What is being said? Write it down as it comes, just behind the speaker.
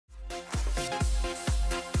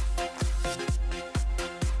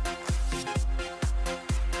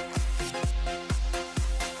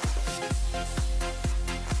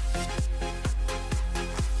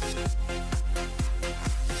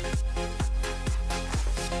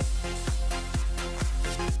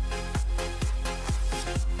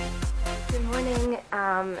morning.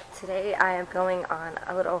 Today I am going on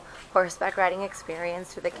a little horseback riding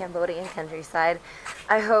experience through the Cambodian countryside.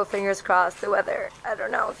 I hope, fingers crossed, the weather, I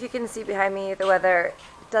don't know if you can see behind me, the weather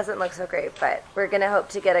doesn't look so great, but we're going to hope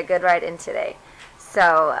to get a good ride in today.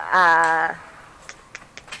 So, I'm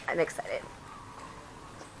excited.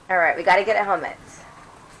 Alright, we got to get a helmet.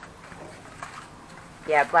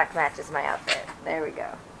 Yeah, black matches my outfit. There we go.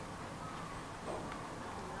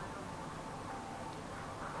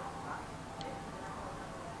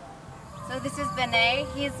 So this is Benet.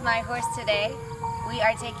 He's my horse today. We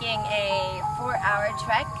are taking a 4-hour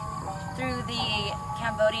trek through the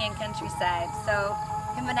Cambodian countryside. So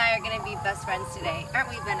him and I are going to be best friends today. Aren't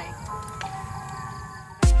we, Benet?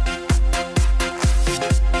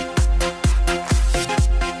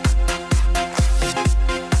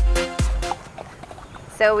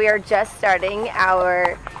 So we are just starting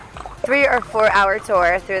our 3 or 4 hour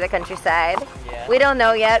tour through the countryside. Yeah. We don't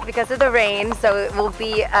know yet because of the rain, so it will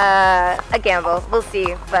be a gamble. We'll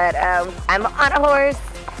see. But I'm on a horse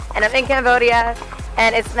and I'm in Cambodia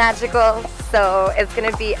and it's magical, so it's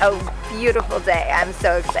gonna be a beautiful day. I'm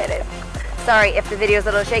so excited. Sorry if the video is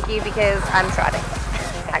a little shaky because I'm trotting.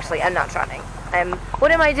 Actually, I'm not trotting.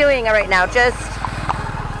 What am I doing right now?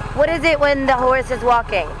 What is it when the horse is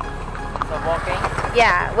walking? So walking?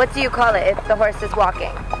 Yeah, what do you call it if the horse is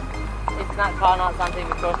walking? It's not called on something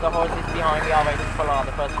because the horse is behind me always follow on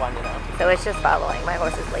the first one, you know. So it's just following. My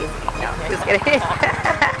horse is lazy. No, just kidding.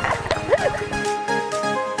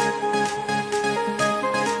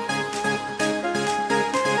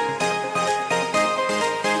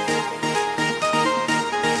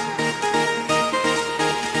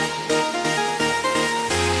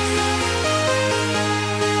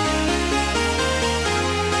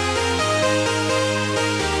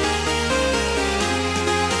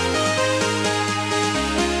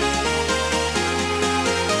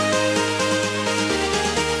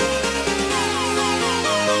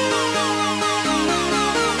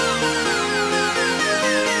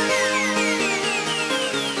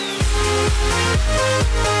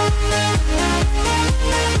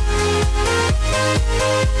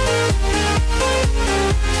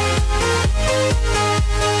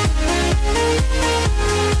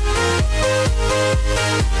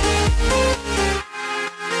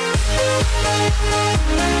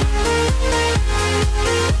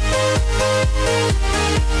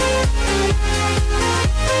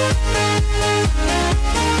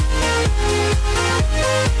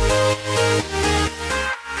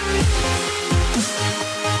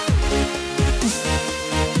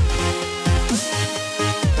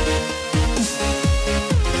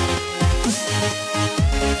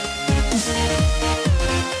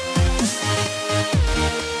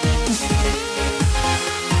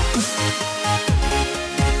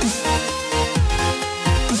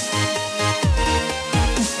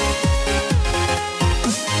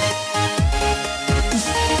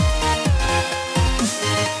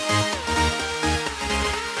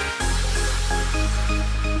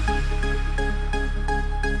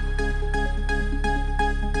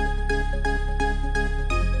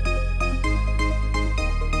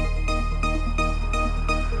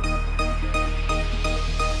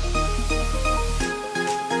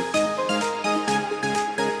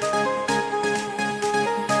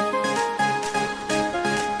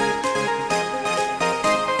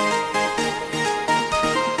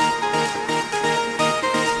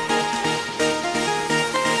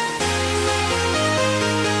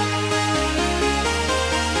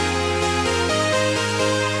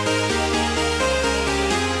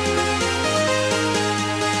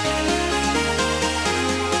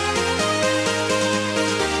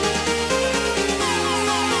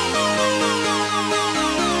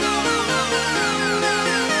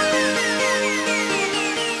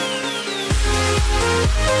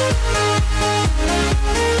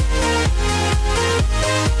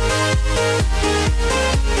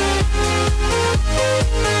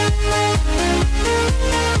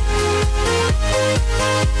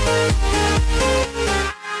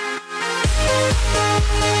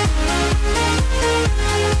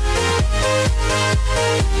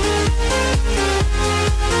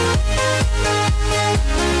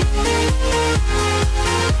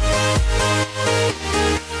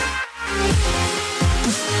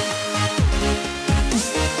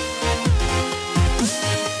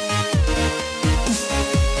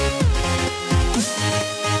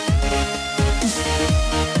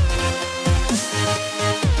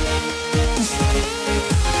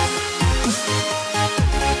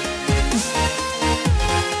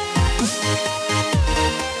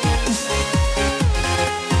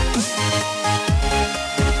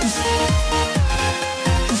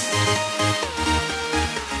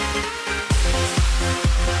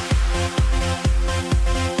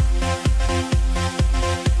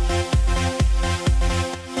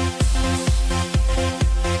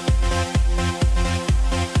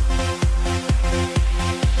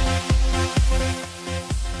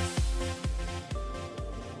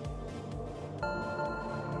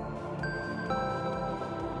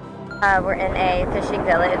 we're in a fishing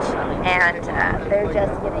village, and they're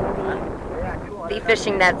just getting the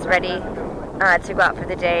fishing nets ready to go out for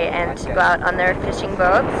the day and to go out on their fishing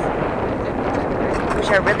boats, which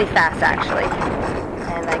are really fast actually.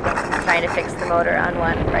 And I guess I'm trying to fix the motor on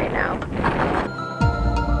one right now.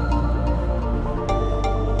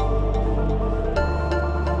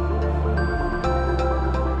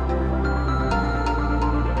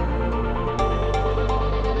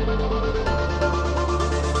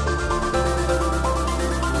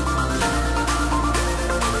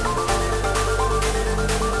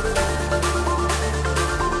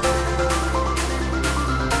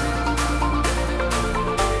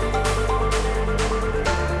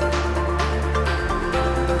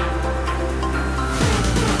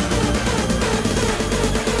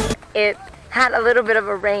 It had a little bit of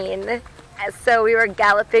a rain, so we were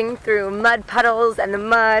galloping through mud puddles and the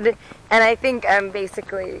mud, and I think I'm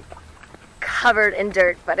basically covered in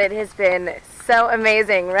dirt, but it has been so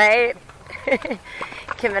amazing, right?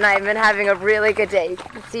 Kim and I have been having a really good day. You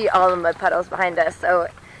can see all the mud puddles behind us, so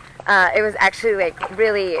it was actually like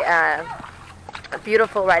really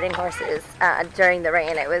beautiful riding horses during the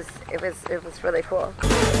rain. It was really cool.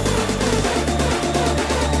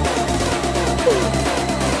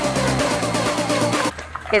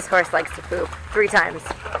 His horse likes to poop 3 times.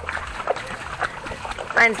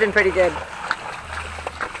 Mine's been pretty good.